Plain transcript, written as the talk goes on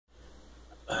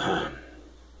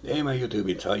Hey my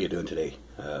YouTubians, how you doing today?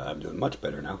 I'm doing much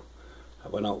better now. I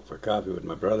went out for coffee with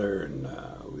my brother and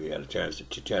we had a chance to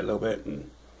chit chat a little bit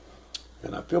and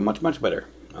I feel much better.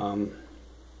 I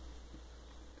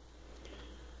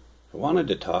wanted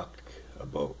to talk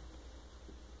about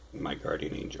my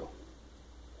guardian angel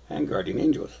and guardian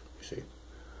angels, you see.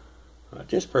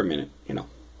 Just for a minute, you know.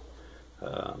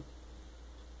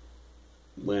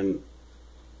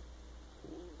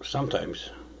 Sometimes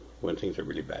when things are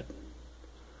really bad,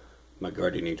 my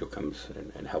guardian angel comes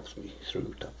and helps me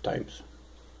through tough times.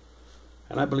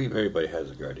 And I believe everybody has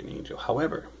a guardian angel.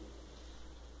 However,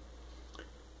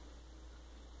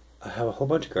 I have a whole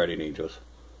bunch of guardian angels,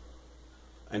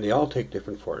 and they all take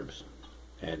different forms.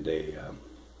 And they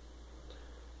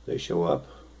show up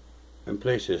in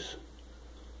places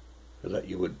that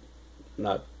you would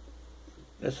not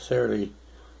necessarily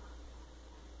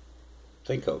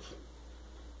think of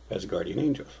as guardian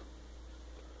angels.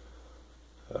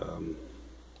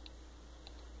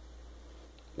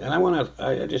 And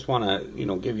I just want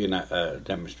to, give you a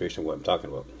demonstration of what I'm talking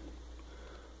about.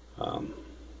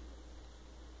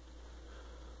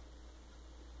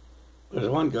 There's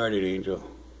one guardian angel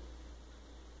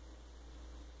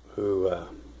who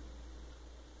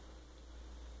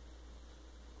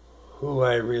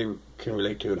I really can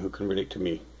relate to and who can relate to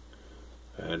me,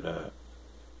 and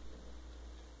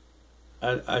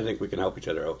I think we can help each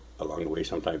other out along the way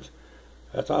sometimes.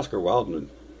 That's Oscar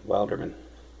Wilderman.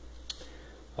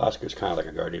 Oscar's kind of like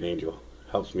a guardian angel.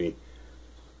 Helps me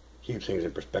keep things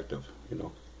in perspective,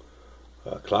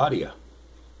 Claudia,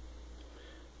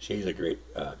 she's a great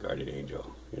guardian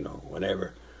angel.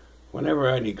 Whenever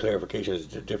I need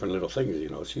clarifications to different little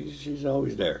things, she's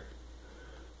always there.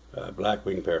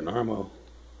 Blackwing Paranormal,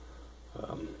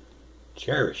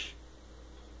 Cherish.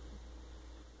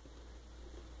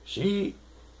 She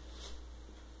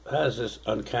has this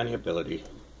uncanny ability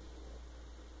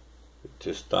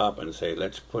to stop and say,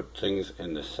 let's put things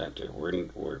in the center. We're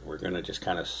going to just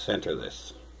kind of center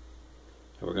this.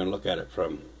 And we're going to look at it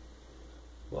from,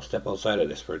 we'll step outside of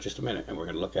this for just a minute, and we're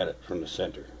going to look at it from the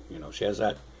center. She has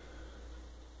that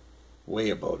way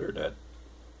about her that,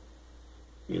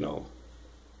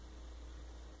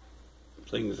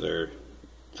 things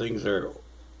are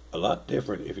a lot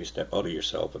different if you step out of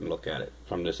yourself and look at it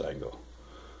from this angle.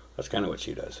 That's kind of what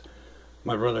she does.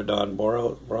 My brother Don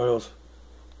Broyles,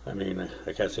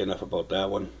 I can't say enough about that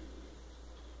one.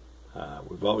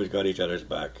 We've always got each other's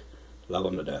back. Love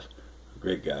him to death.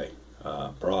 Great guy.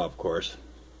 Brahs, of course.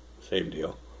 Same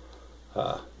deal.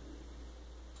 I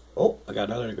got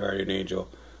another guardian angel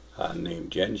named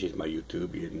Jen. She's my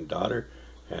YouTubian daughter.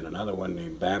 And another one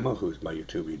named Bama, who's my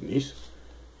YouTubian niece.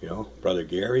 Brother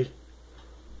Gary.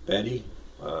 Betty.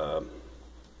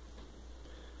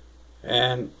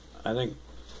 And I think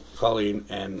Colleen,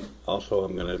 and also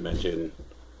I'm going to mention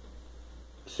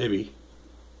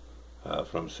C.B.A.S.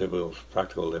 From C.B.A.S.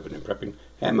 Practical Living and Prepping,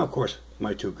 and of course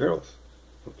my two girls,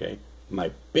 okay,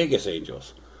 my biggest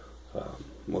angels,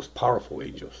 most powerful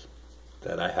angels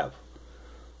that I have,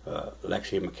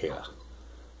 Lexi and Michaela.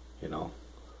 No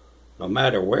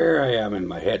matter where I am in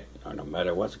my head, or no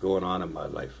matter what's going on in my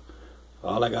life,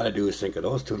 all I got to do is think of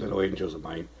those two little angels of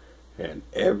mine, and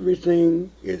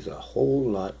everything is a whole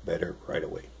lot better right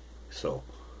away. So,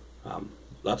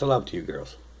 lots of love to you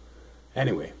girls.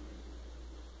 Anyway,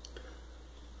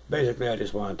 basically I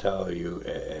just want to tell you,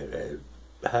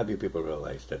 have you people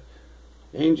realize that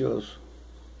angels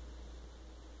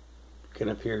can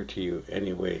appear to you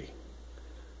any way.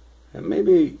 And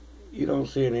maybe you don't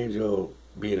see an angel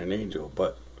being an angel,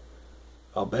 but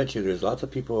I'll bet you there's lots of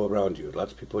people around you,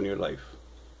 lots of people in your life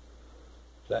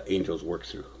that angels work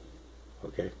through.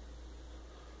 Okay?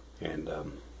 And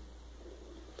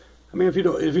if you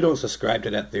don't subscribe to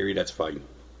that theory, that's fine.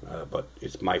 But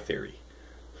it's my theory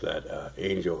that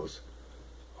angels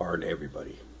are in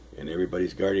everybody, and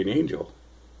everybody's guardian angel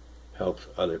helps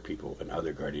other people and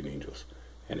other guardian angels.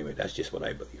 Anyway, that's just what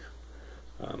I believe.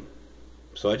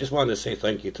 So I just wanted to say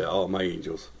thank you to all my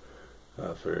angels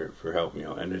for helping me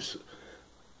out. And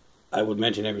I would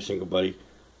mention every single buddy.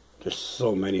 There's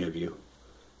so many of you,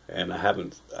 and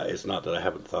it's not that I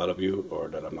haven't thought of you or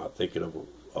that I'm not thinking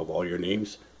of all your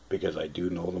names, because I do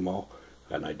know them all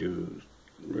and I do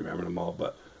remember them all,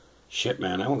 but shit,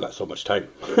 man, I don't got so much time.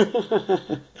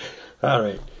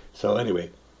 Alright, so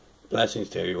anyway, blessings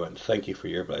to everyone. Thank you for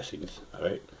your blessings.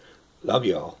 Alright, love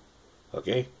you all.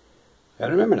 Okay,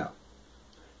 and remember now,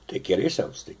 take care of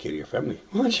yourselves, take care of your family,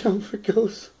 watch out for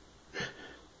ghosts,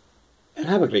 and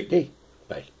have a great day.